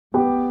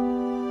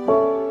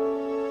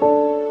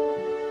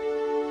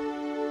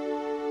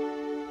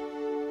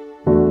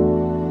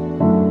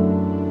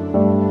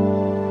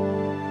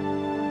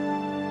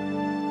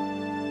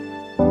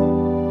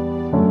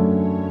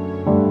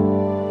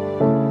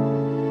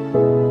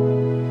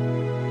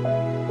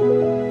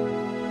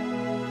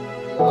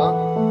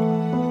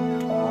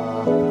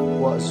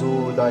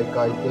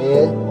kai te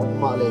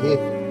ma le hi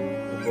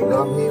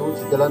program hi u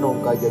chi tela nom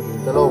kai ja din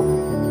telo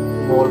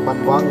mol pan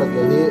wang la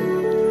ke hi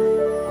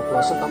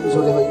to sa tam zo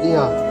le hoi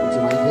dia chi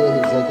mai the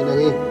hi ja ki na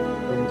hi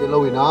em te lo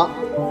ina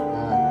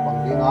bang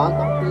dinga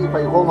tam pi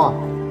pai ko ma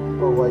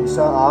ko wai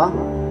sa a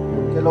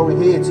ke lo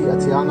hi chi a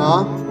chianga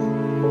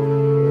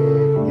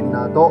in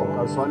na to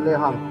kal son le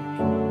ham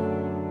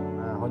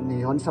hon ni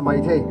hon samai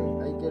the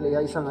ai ke le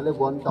ai sang le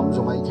bon tam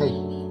zo mai the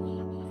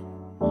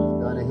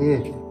da ne hi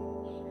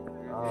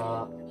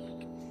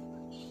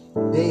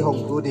dei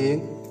hong tu ding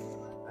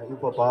ai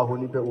papa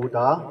huni pe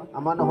uta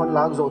aman hon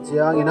lang zo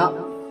chiang ina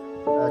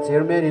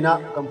chairman ina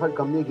comfort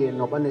company ge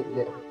no ban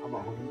le ama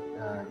hon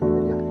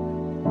ya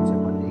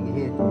chairman ding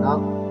hi na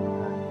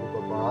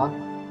papa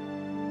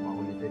ma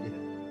huni pe di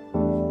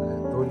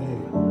toni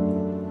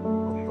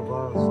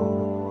october so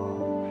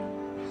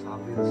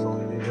sambil so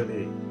ni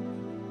gari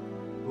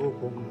tu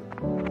kum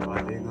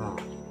palinga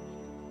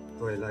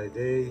Tuailai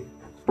dei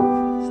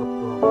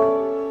sabto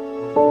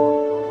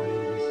mai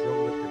vision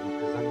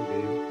de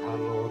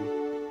Thanlon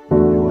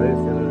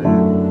BYF le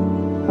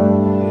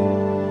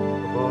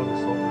bon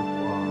so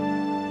kwa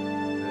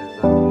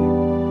zani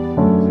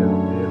ja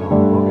de la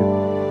mogen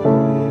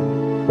ni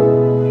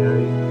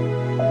ai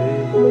de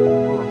ko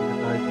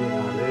tai te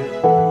na le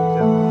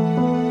ja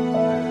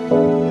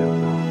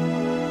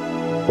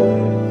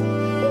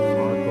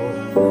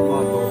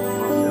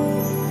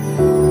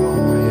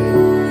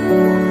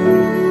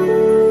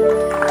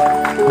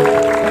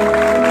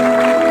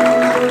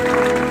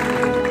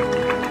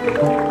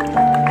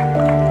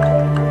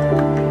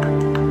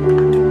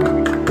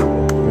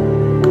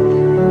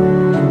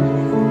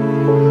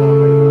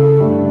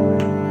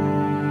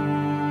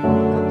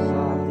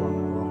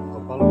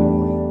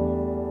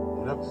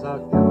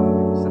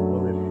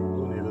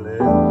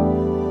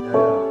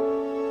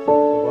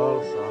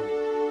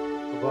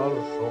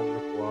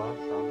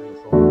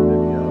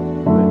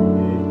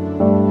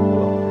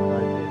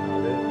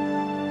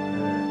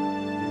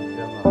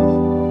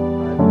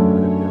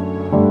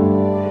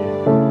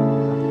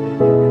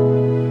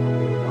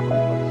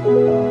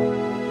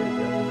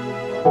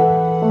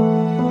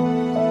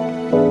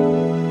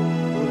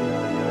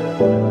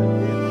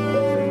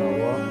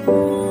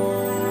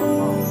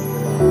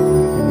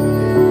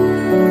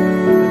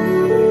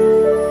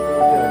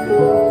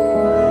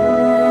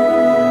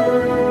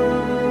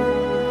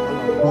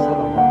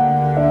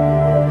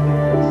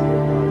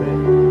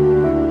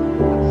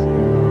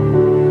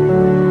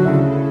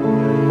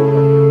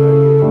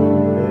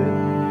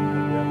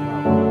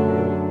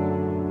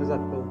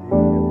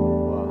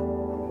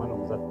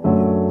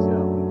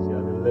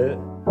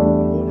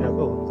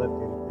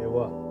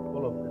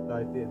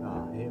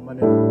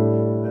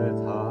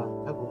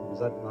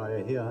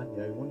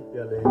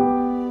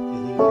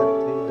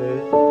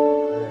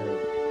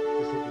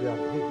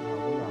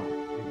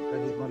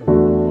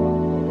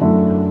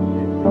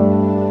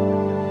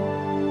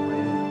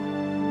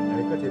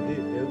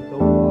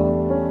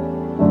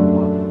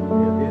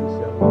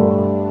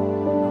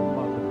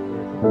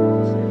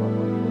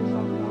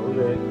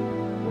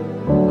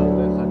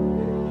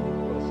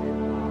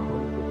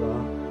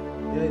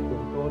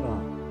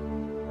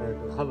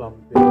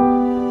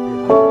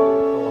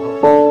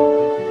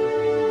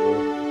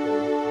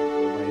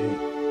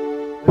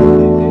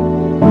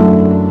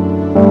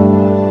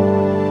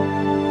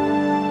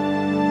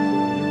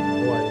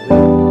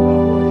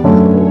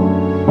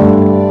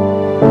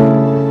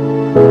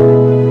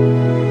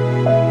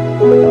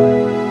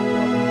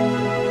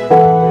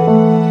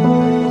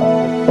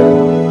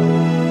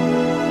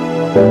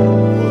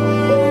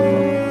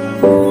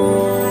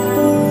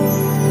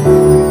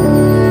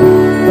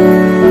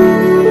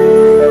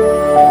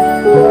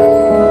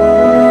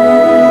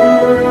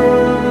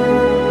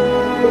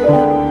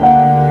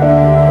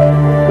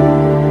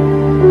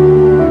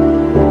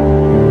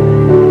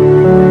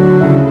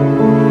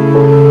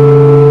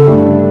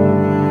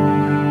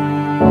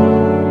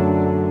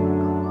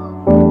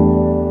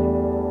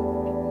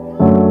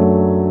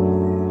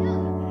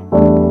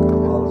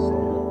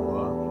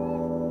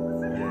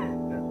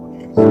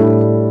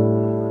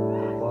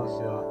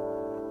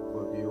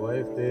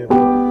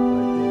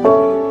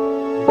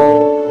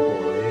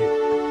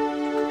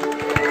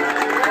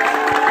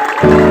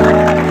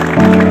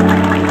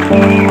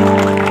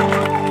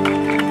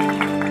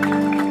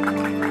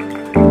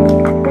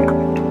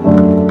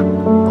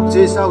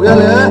sao ghê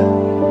lẽ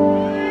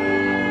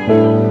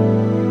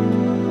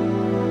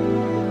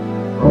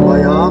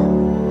vậy hả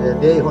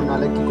đây hôm nay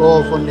cái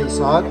cô phone này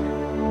sát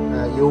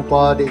yêu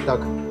pa đi tak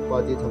pa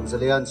đi thằng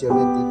Zalian xem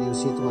bên đi điều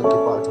sĩ tụi mình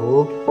pa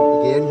thu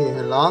again hi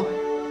hen la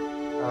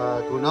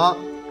tụi nó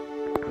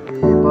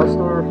thì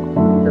pastor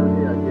cho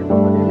đi again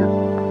nó đi nhá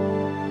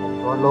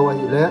còn lâu ấy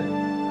lẽ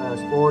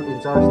sport in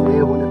charge day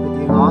hôm nay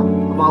đi ngã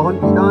mà hôm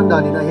đi đan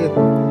đan đi na hi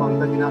bằng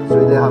tay na suy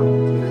lẽ ham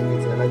thì này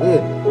sẽ là gì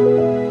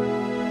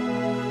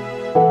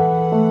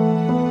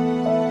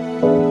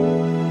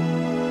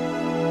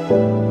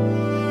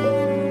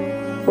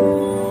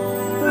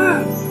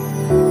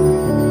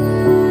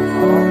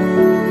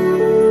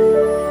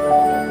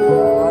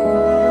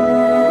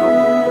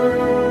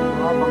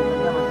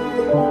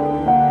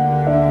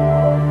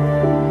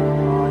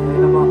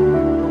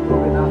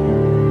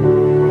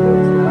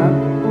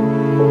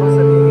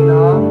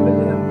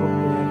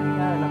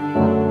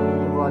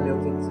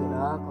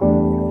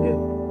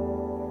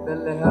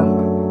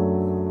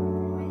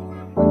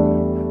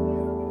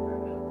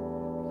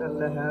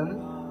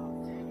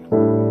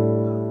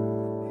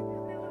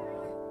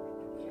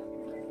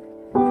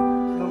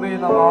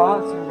nama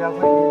singbiak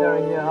hui leader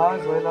hiya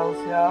Zoilau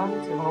Siam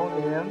Chimho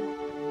Lim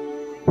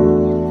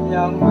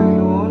Yang Hui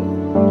Lun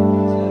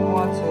Chin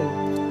Wan Chin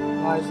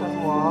Ngai San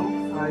Muang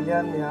Ngai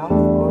Lian Miang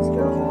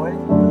Oscar Moi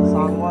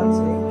Sang Wan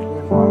Sing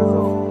Lim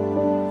Marzo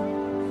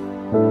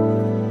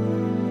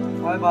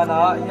Mai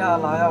bana ya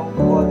la ya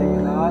ko di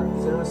na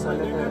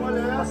Jerusalem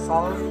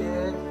asal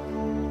ke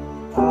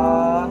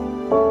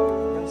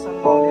yang san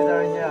Muang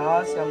leader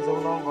hiya Siam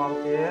Zonong Wang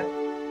ke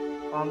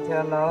Tam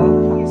Thanlon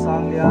Thang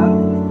Sang Lian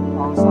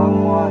Thang Sang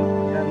Wan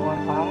Lian Wan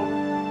Thang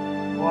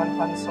Wan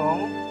Phan Song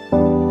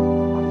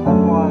Thang Than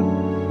Wan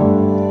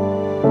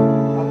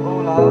Thang Ro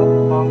La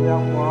Bang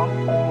Yang Muang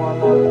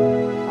Kimawlna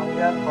Thang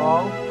Lian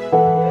Bao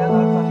Ye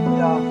La Tan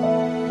Ya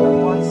Thang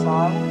Wan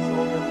Sang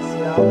Song Yang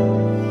Siam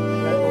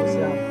Lian Tu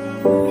Siam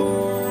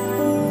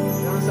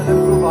Jerusalem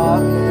Grupa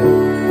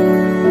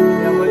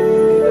yang Hui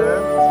leader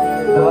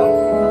Singapore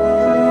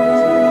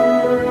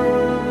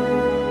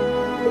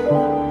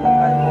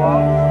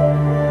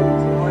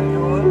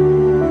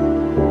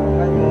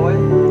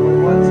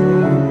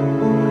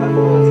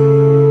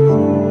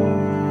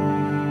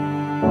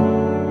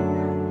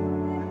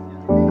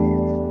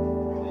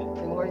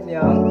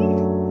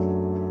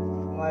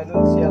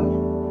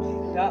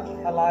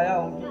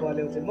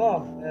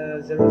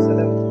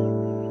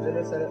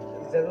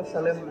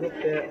Jerusalem group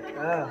ke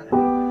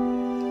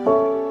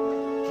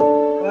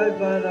koi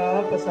bana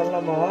pasal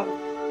nama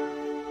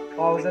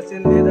pauza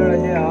chin leader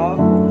hiya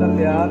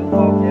Thanlon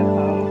Pau Ke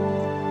Thang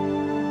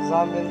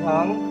Zamin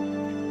Thang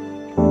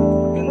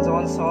Bin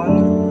Johnson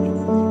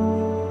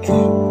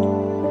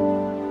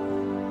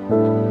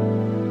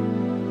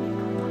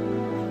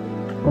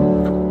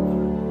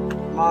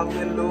Mang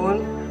Bin Lun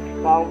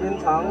Pau Bin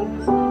Thang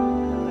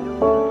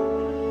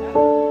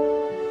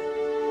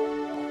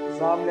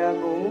Zam Lian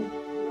Rung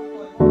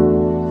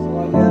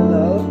Suan Lian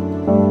Le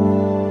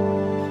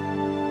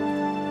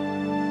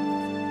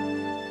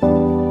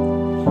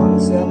Thang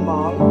Sian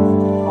Mang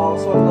Pau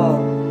Suan Le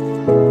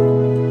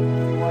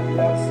Wan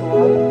Liang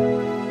Suan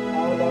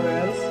Pau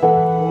Lawrence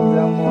Wu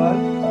Liang Muan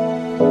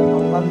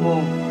Thang Than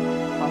Mung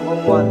Thang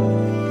Hong Wan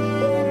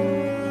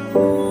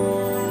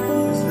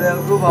Israel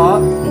Grupa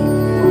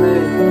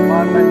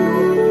Man Mai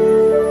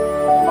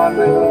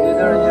Du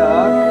leader hiya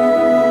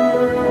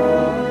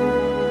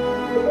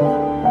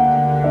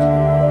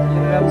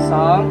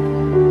Sang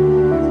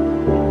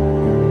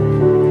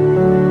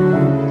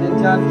Tin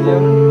Tian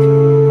Kim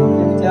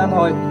Kim Tian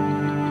Hoi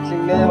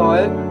Ching Ne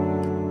Hoi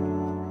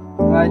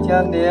Ngai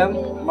Tian Lim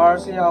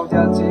Marcy Hao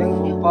Tian Ching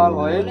Hung Pal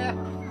Hoi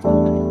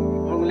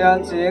Hung Lian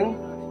Ching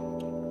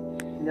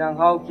Liang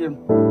Hao Kim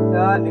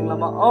Ya Ning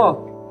Lama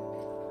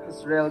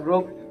Israel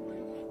Group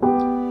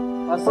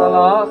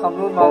Masala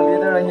Kamlun Mang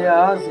leader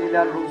hiya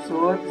Zilian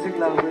Rusut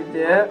Ziklang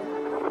Wite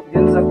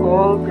Gin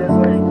Zakol Ke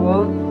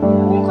Joyful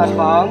Hung Khan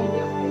Mang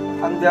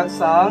Thang Biak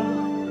Sang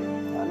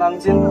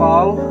Nang Jin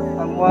Pau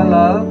Thang Muan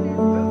Le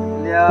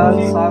Lian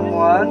Sang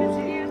Muan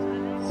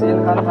Sin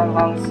Khan Thang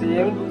Hang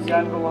Sing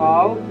Lian Ru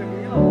Hao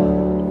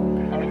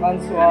Thang Khan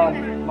Suan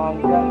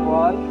Mang Lian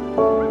Muan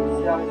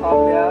Siang Tham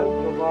Lian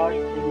Robert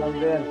Kim Lam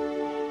Ben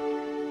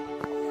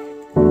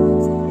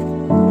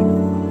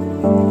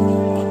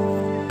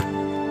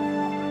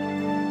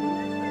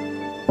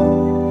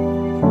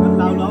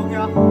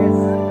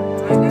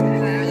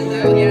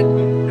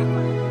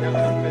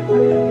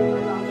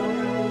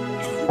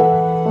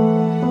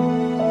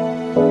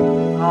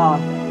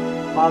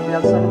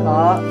Biak San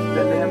Ka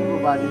Bethlehem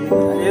Grupa di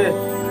aye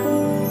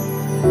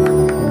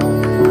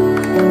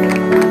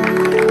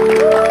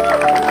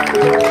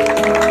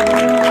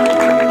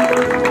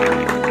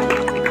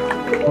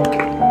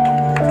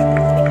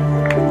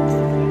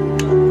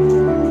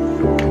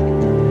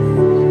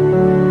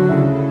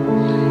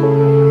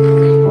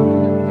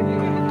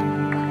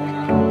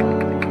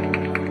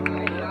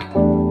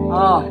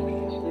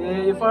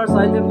first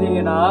item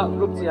dingina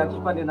group sia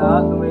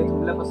kipanina numei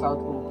thumle pasal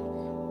thu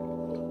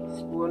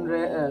spoon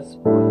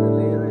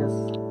relay race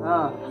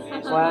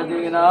waya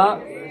dingina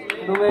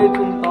numei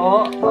thum to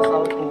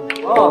pasal thu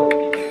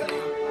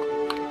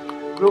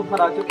group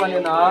phara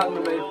kipanina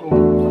numei thum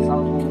pasal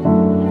thu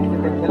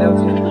te heleu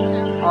chi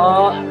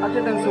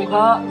atitang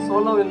sungha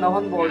solo in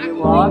nahan body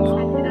one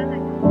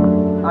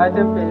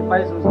item pe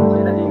pai su su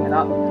na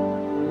dingina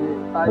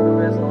tai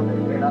us on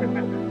dingina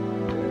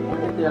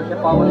tiang ke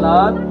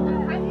pawalan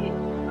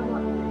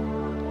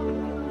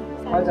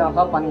aja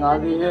kapan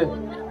ngali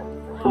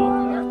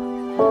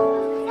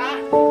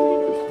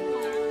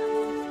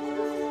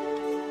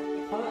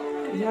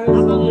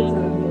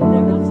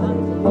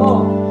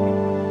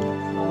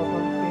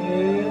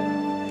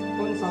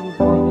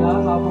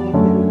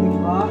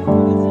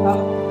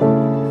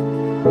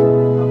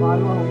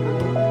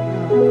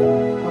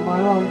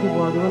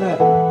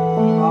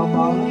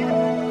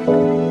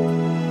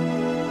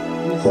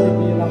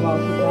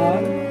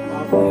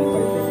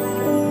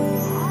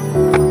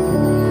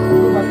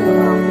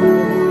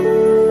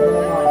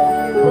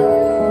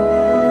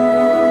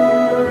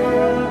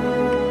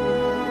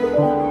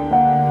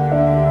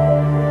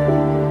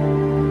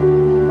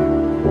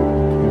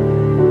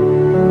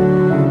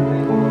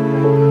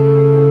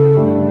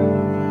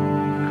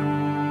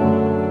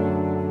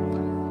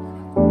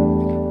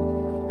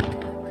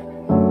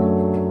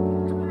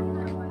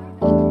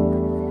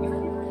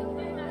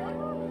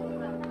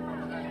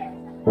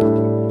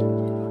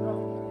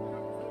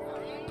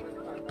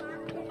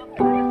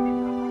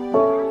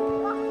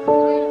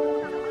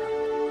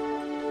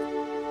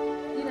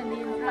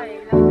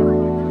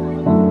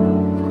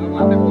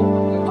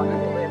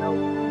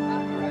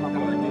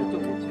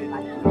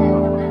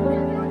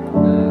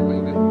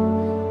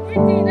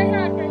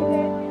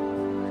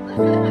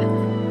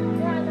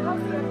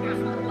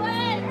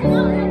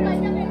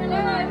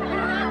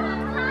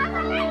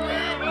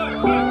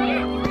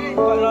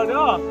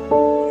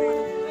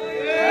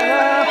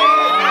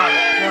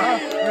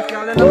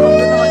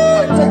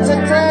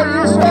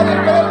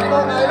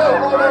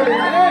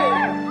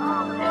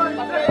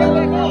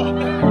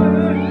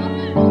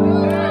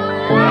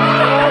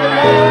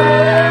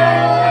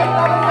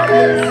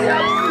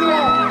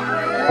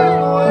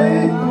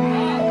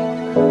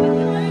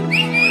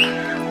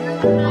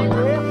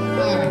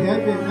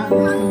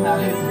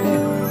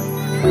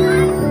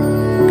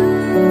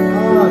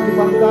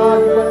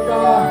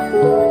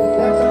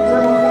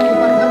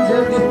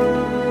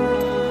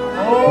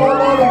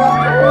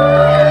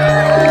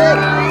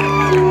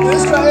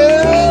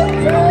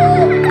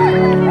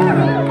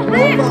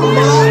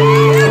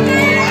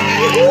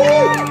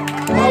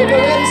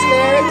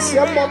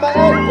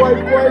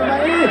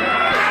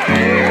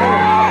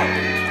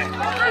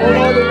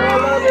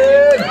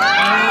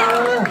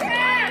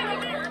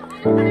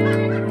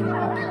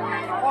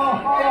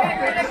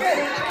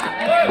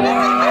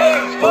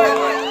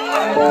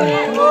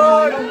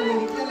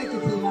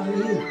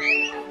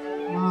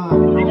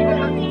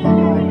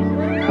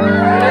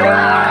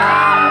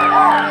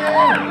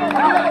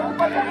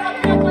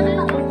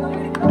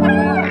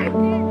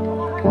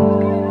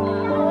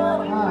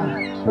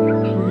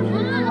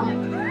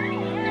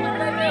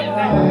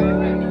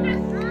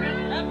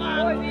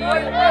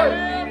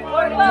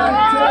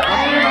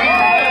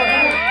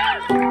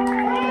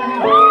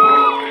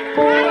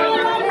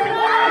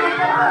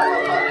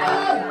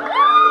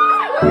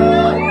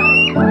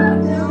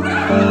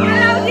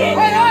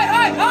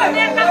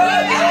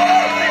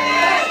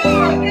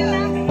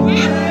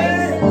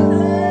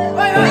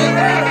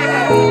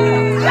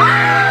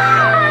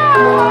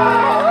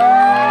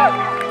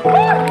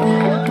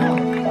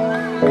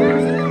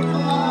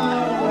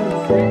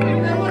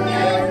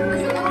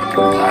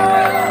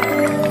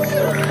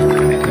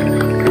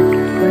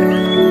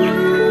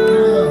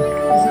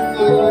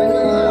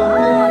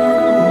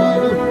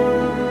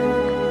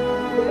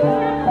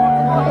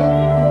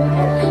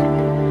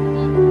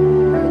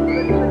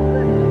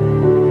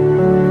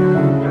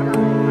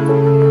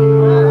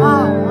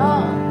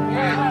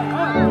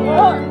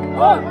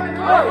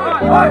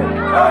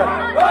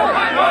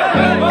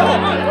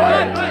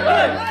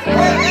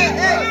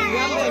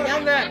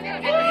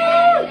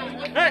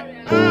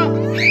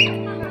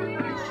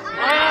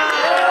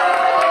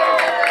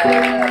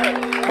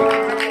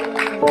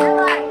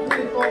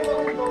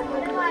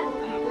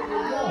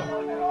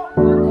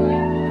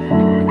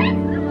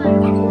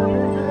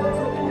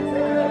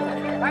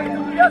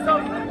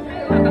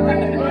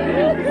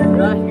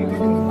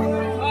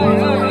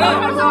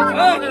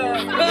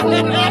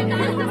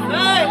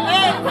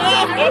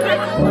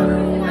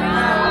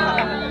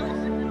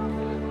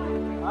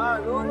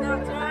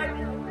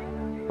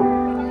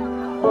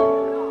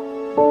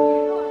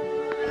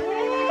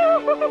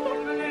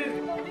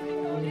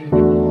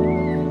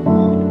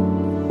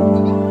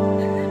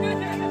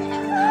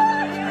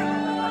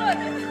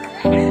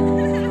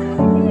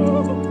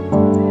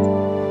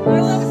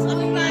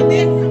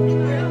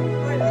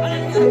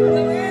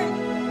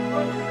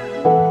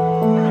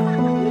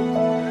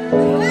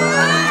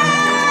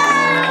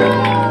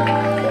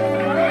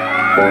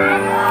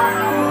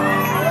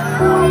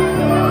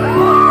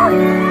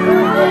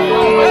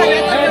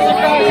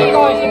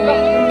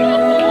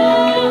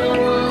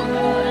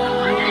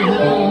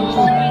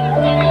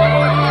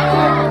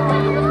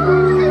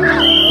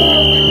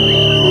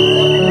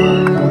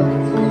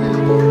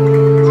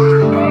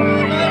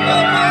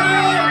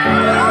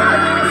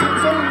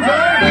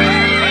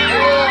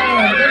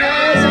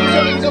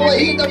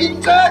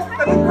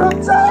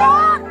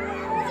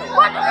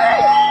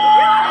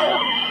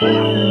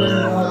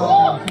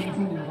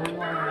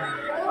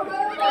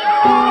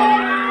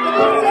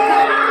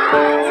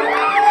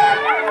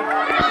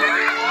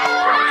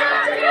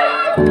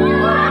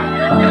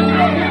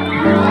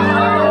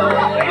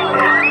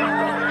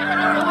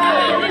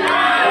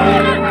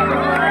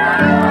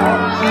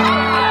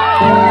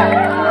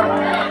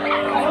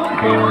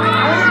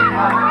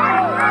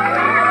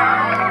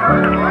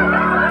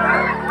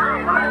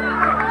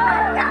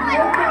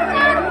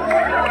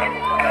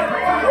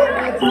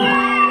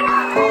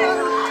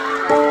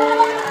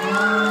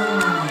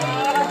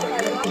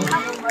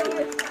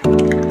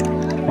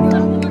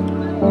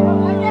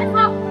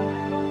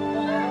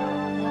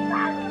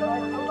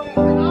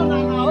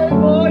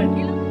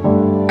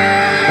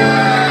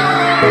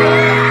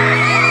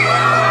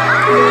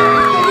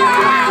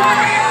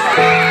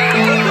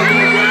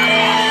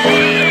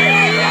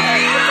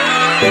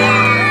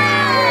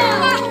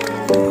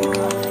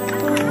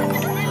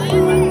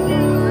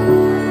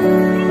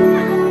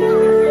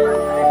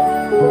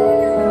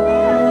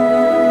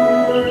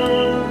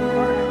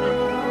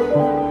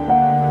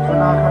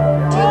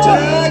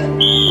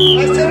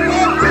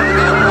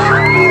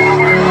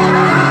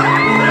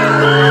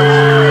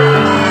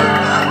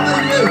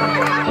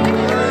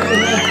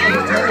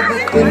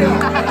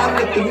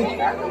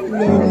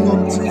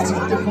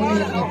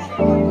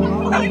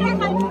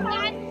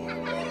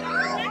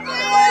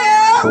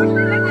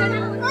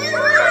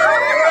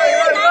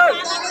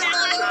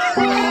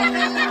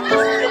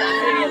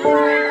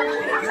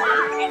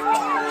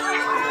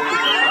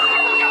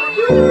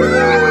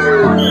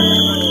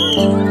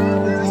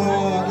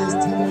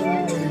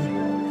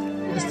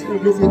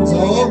ลูกยิงส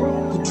อง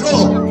กร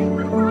อบ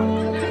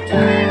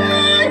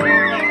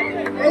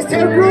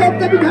Mr. Group,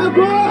 tapi Group.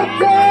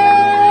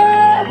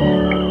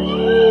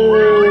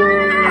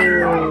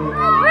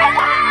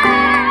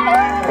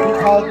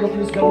 Because Group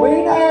is the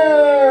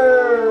winner.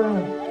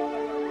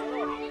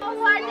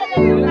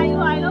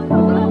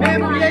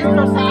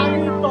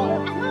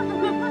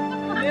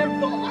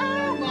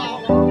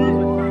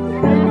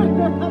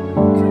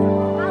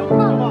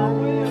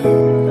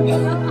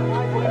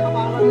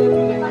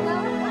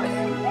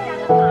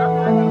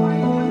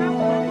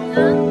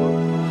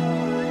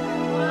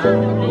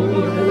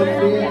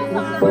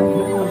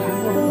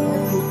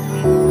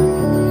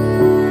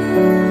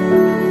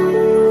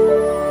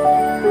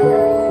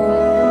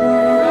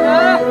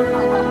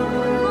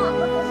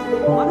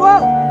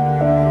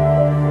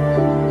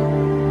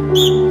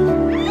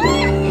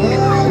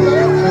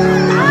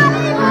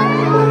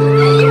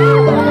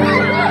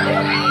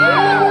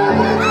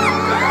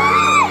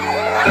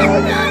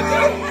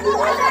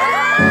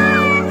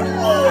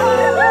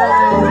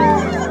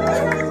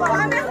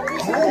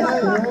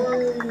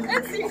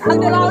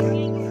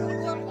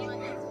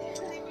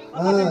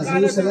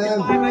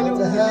 Salam,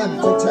 Abraham,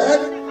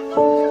 check.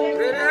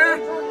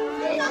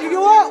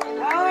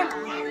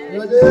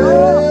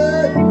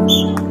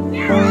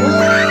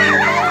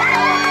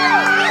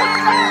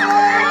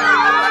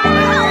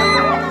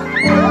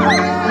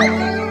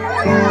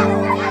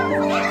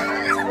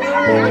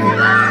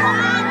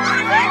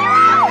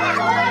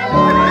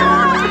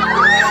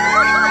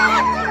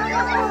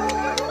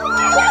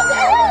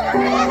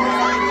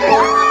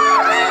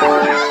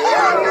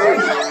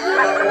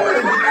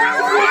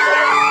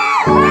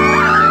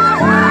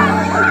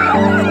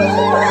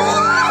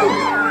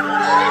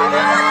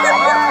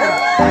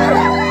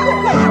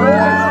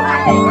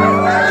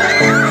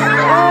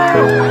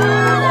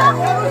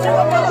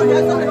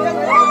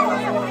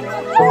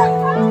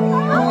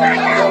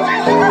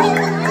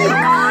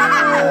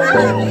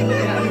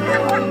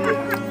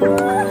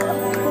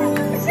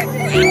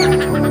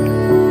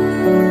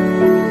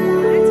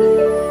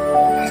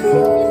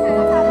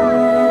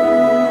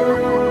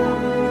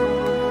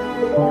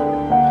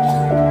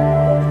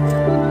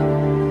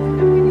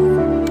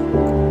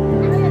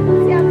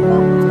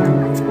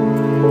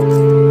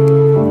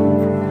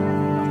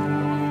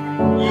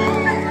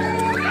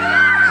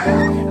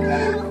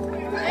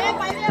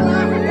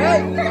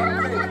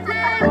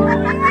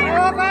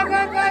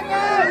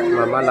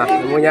 Mama lah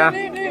semuanya.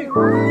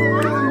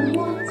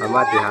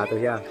 Mama di hatu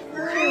ya.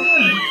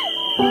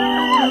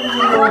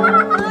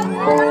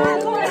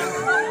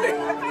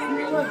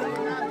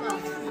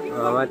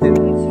 Mama di.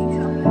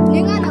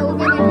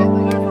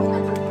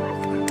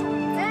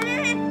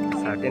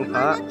 Satin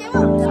kak,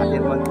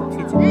 satin pun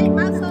cici.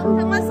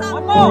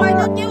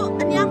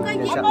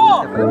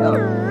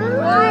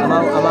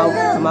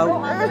 Amau.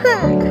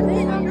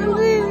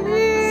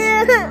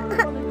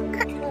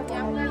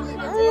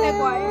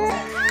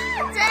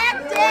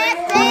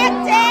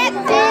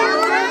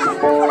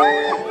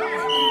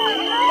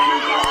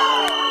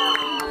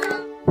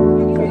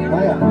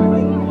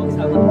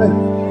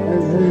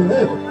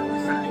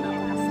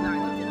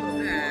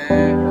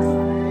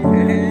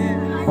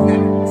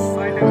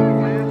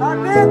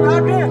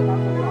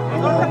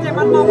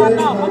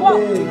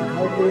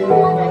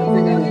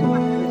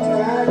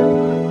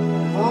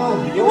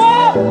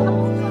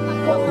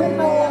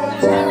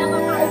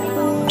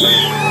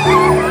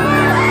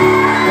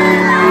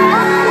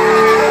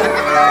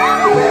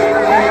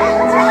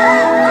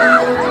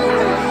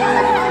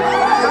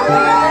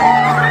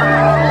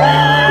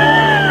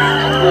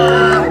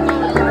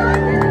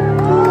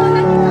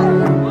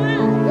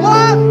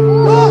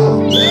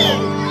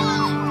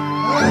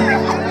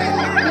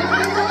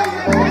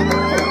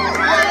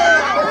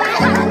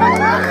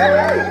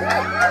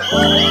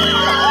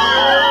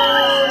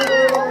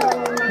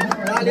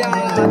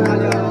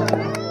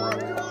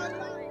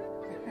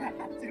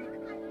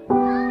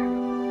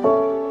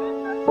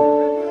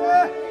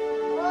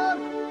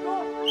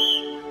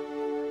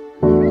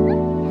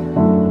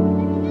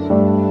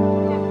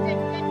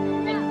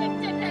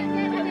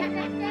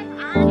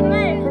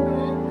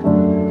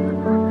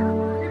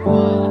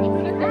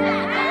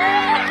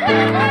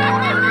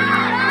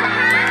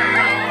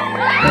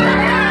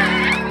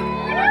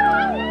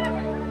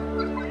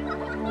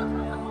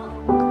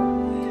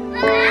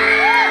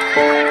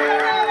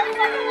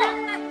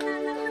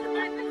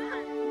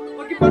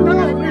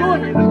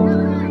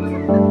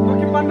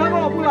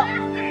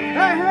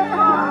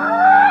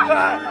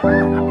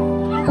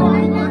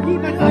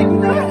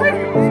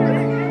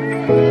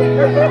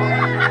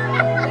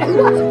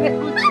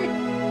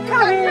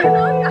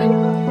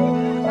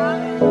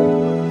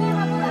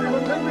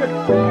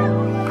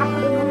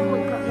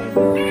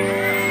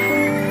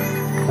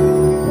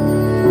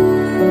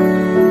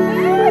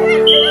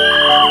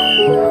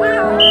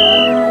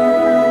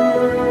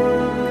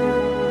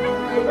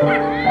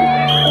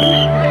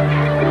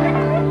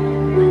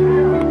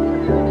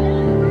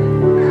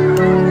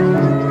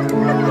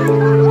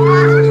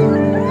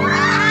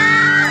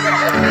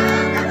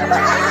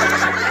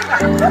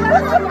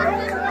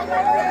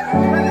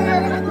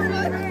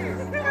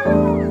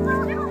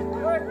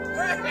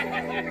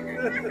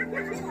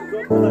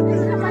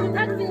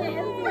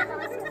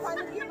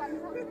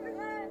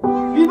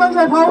 刚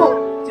才跑，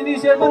今天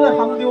先把这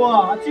行丢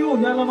啊，救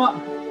下了吗？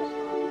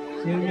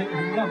先别不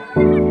让。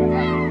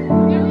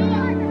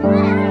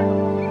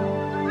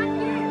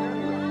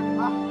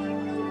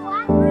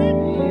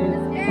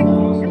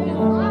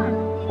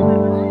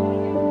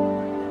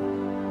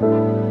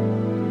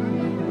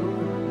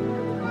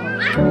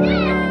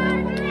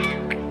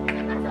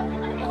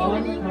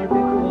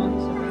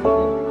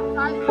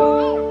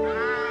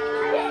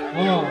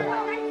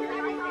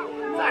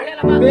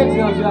别这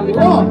样子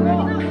哦，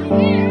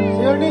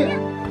兄弟。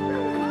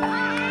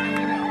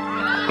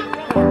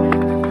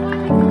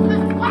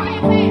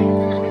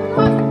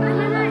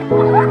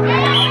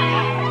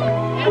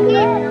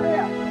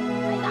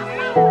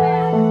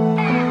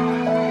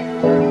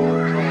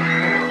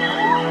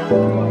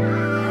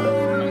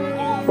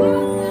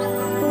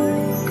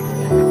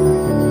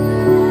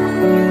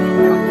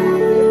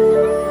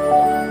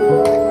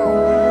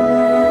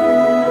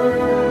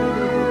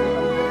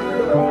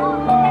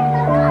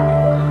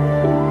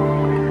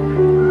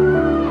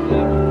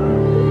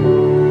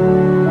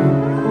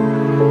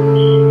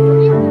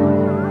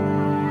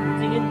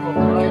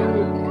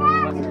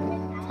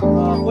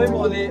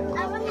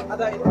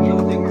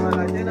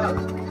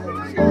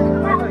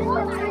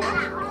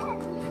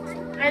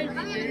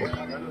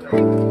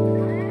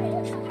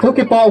Thôi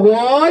kịp bảo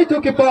hối, thôi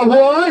kịp bảo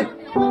hối.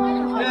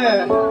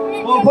 Nè,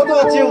 một phút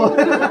thôi chiều.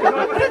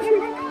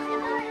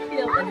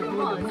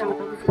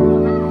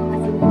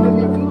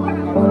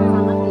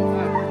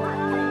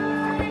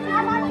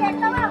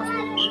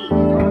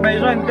 Bây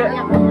giờ anh tệ.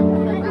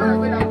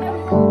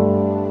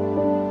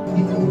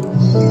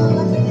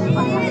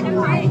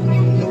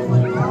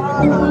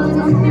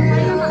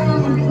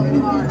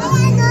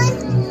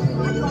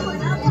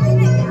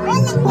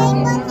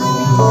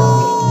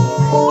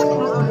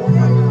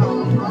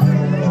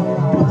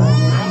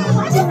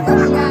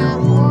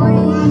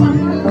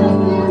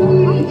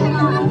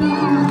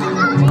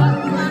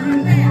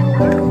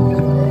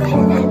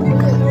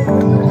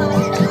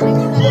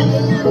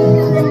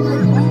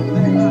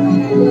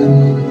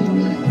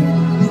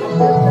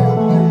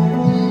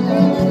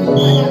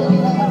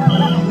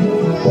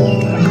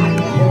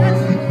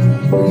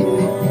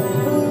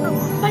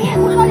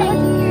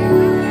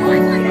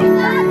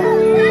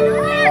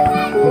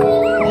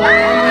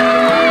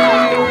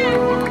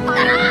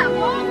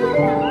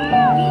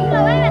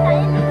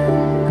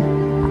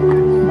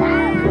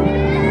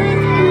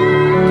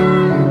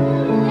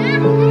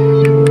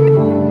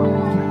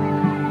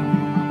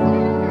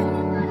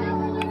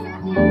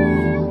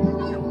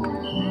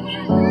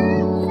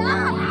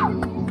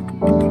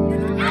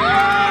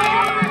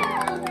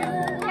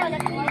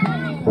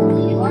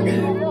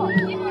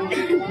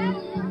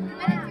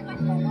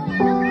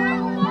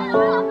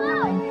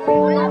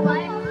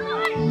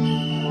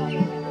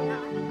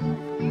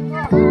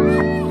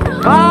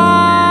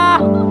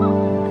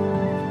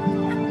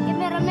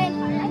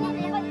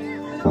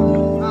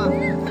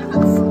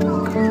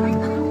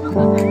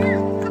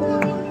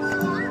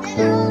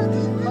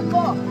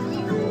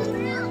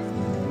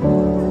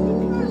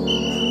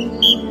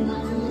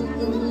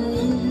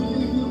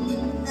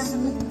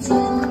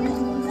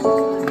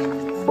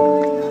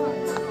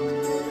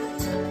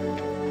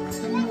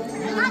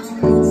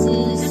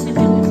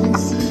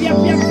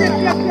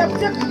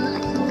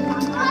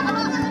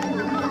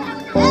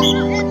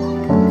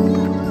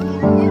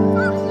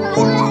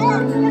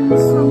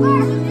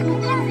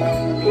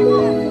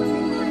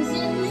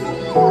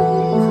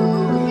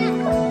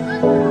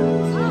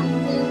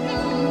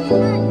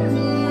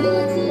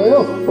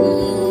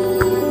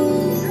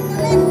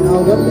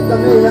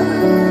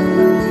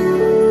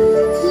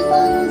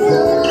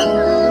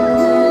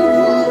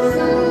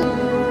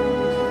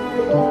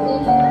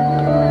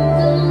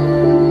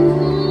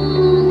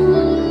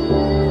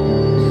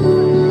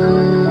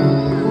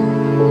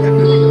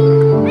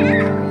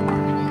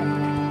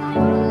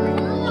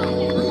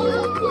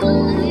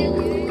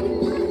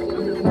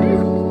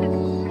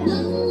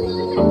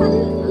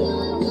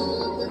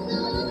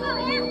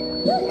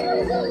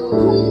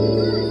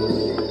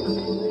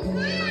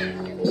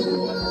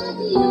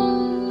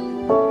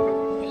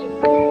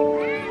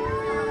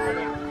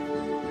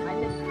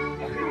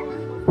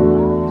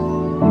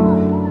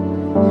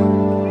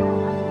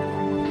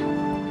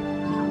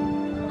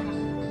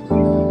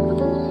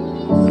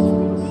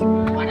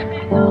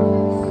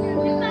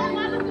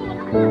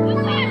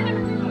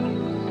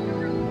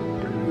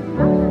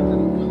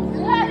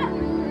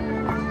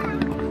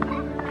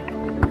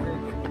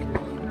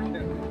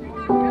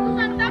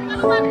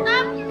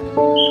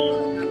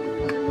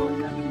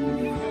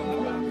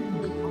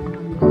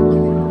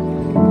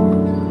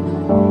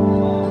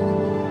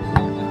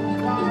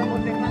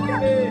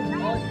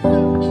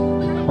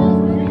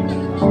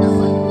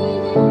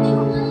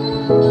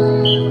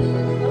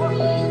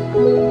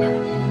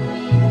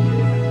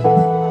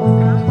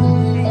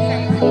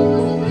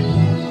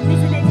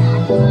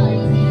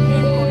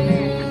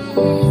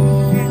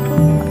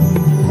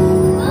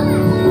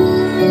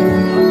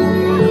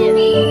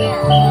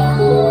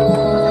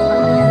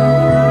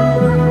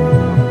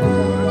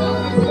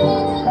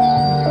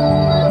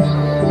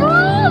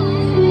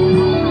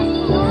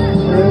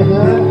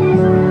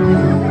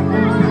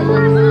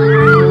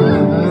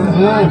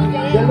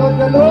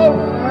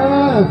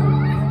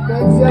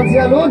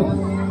 kia luôn.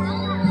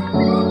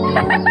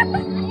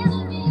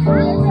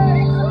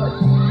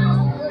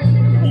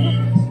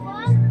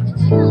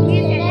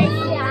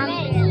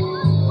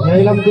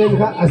 Ngày làm đêm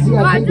khác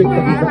Asia thì được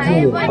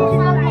cái gì vậy?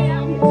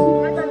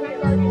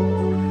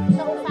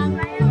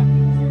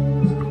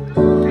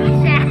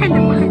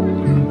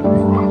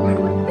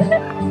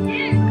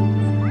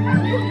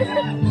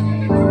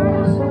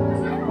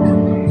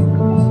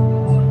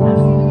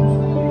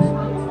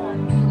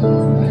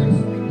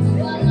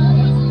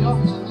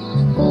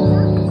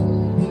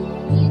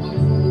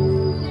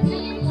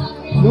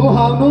 Nu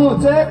hào nu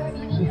chết.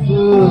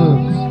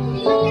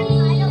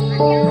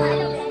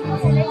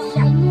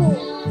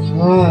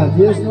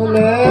 Yes nu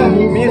le.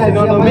 Mi si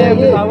no me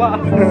tawa.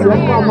 Siap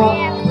kama.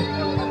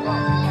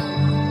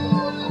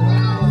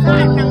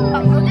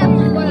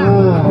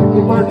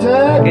 Keeper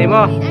check. Okay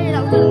mo.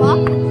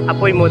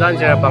 Apoy mo dan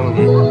sira pang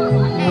di.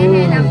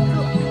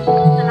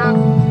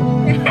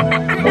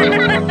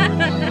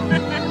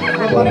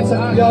 Kapan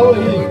jauh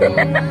ini.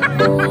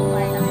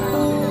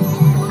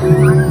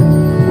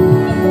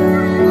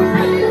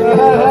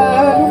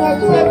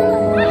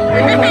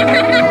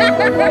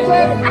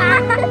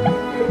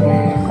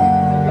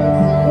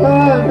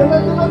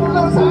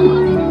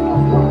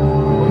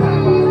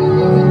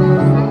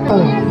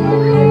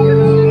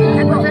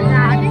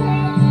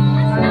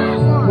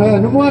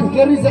 Numuan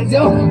carry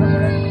jauh.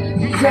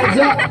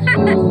 Jauh.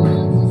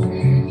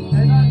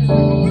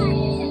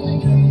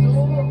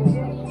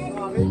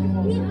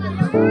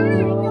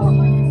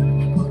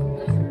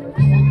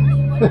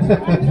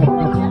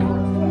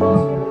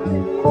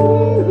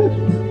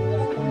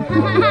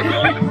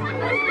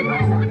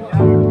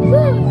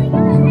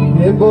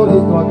 Handball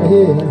itu agak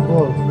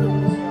handball.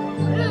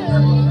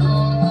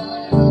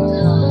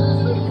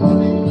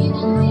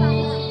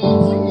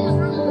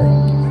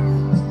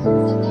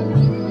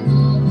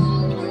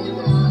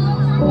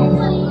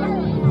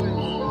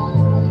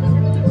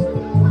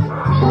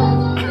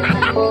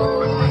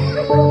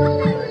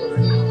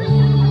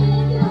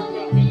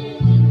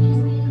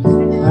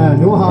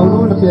 Nếu hào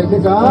nó biệt cái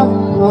cá,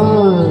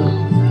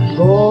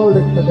 có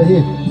lịch thật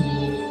đấy.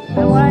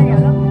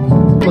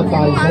 Mà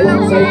tài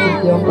xây trực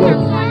tiếp luôn.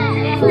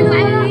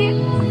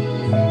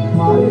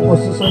 Mà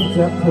position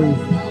set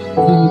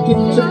thì kích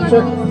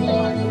chất.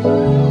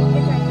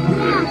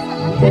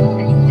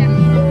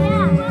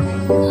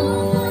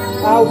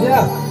 Out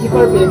ya,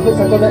 keeper biệt cái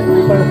sao đấy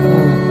keeper.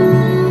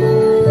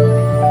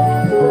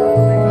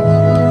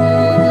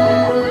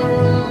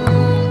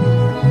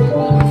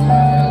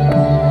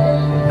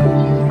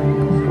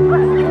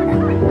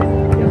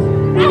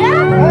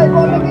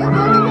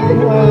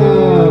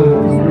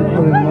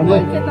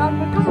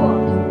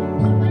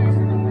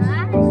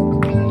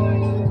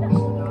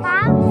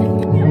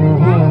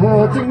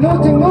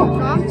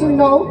 Chừng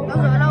đâu?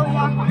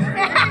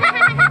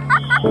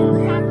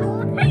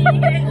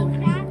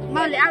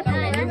 Mau lẹ ăn.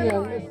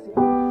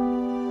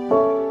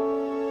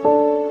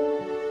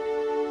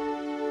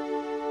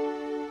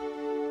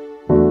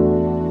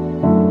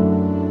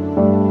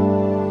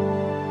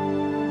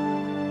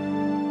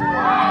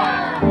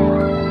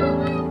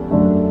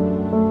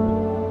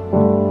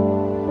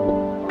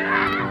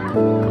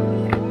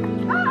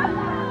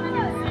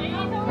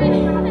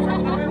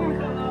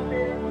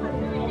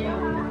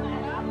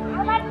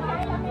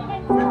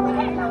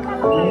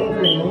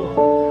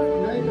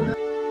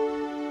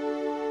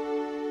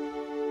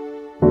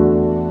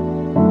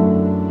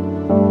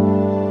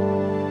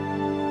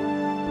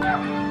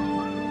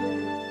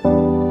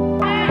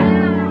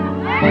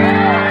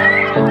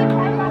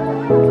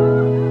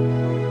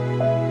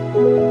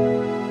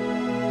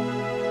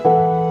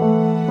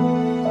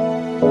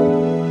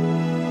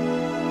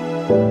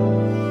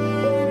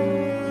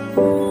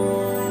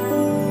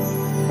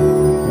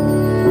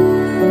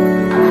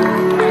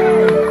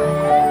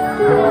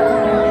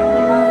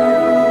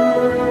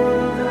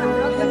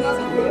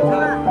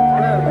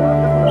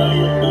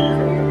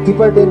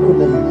 Keeper din ko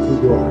na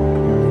video.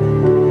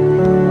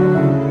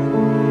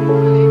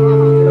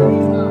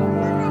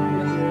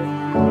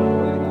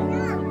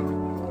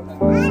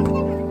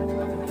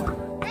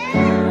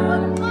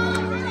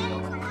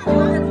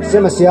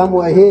 Saya masih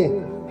amu ahi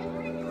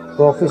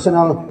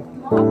profesional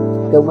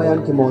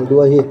kemayan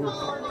Kimawlna ahi.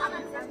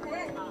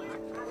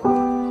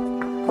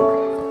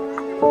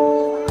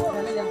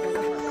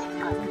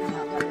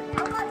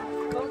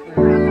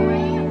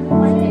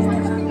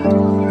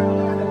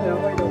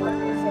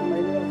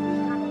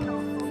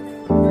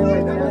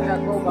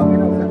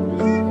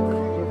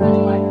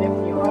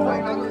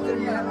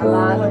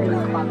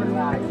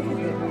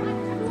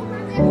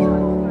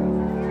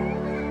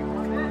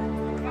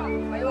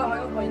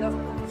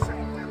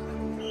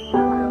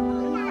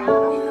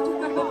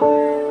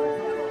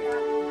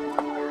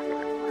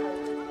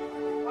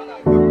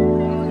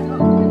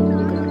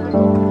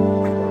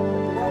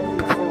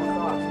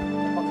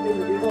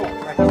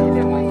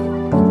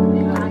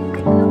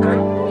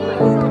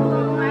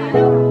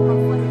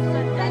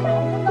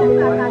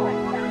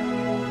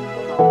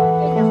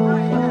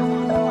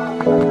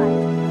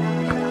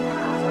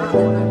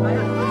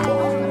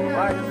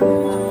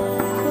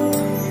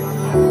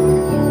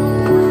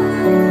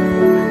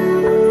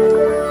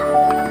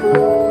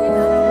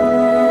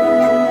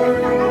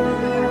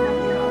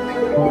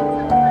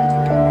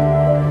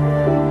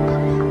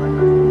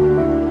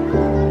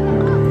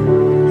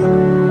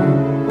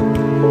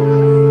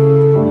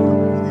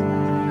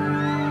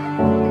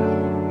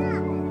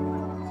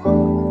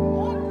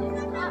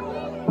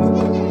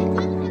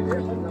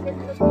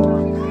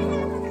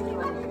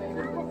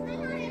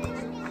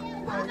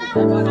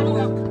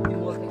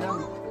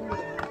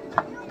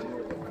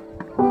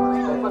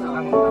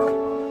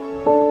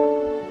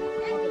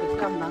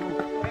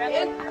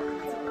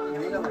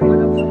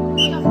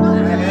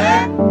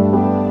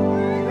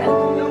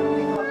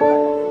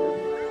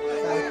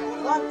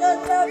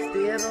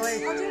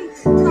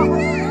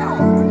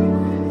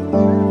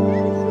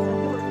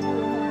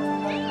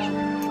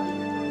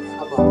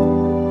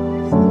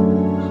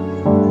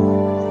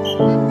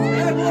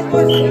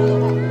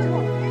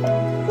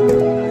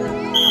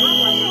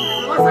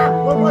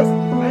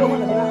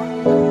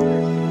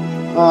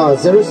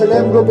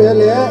 Jerusalem group A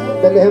le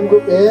Bethlehem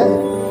group A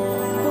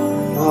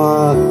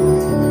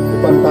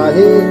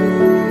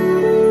pantahi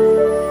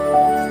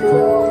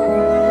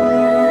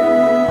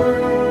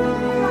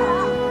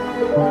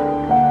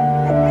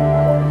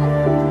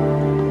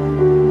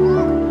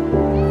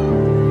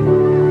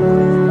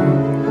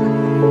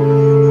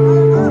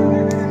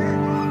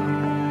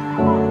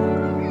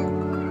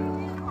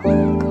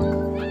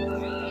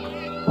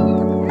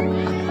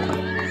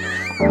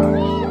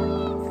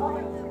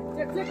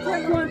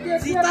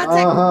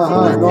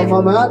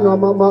no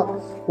mama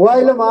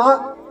wai lama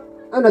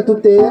ana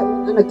tute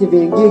ana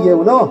kivengi ge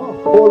no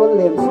polon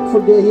lem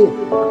fut de hi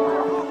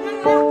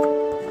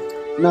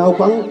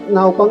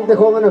naw pang te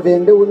khong ana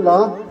veng de un la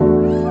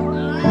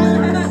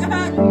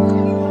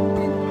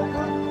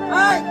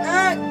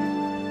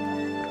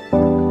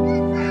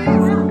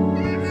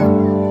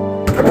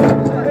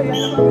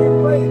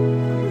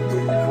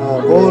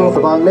bol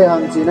bang le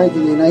hang chi nai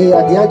ki nai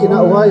adia kina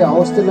wa ya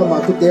hostel ma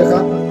tu te kha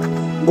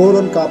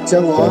bolon kap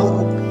chang wa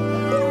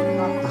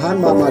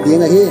han mama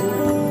ding hi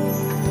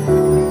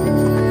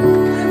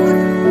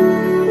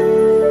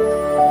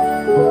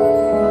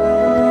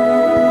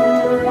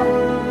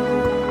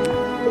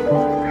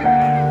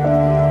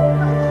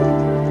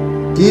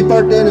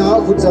keeper ten ha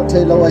khut sap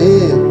thai lo hi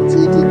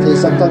chi ki ke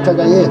sak tak tak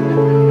hi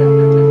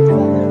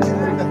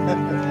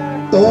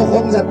to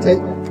khom zat thai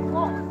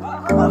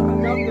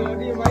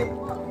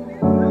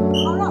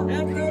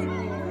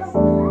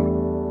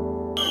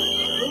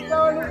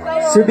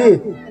Sibi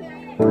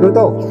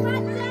luto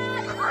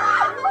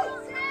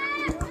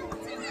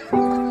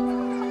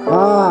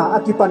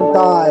aki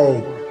pantai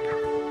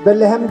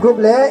Bethlehem group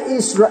le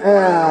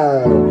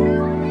Israel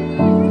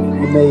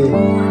may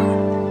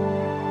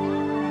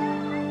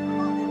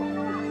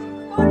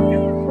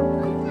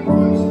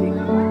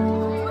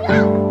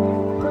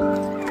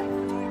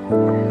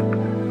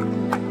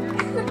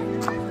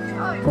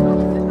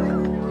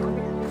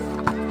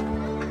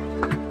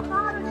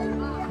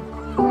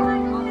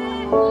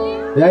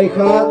Yai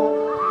kha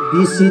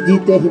BCD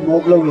te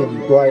himok lawin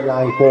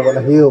Tuailai po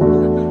wala hiu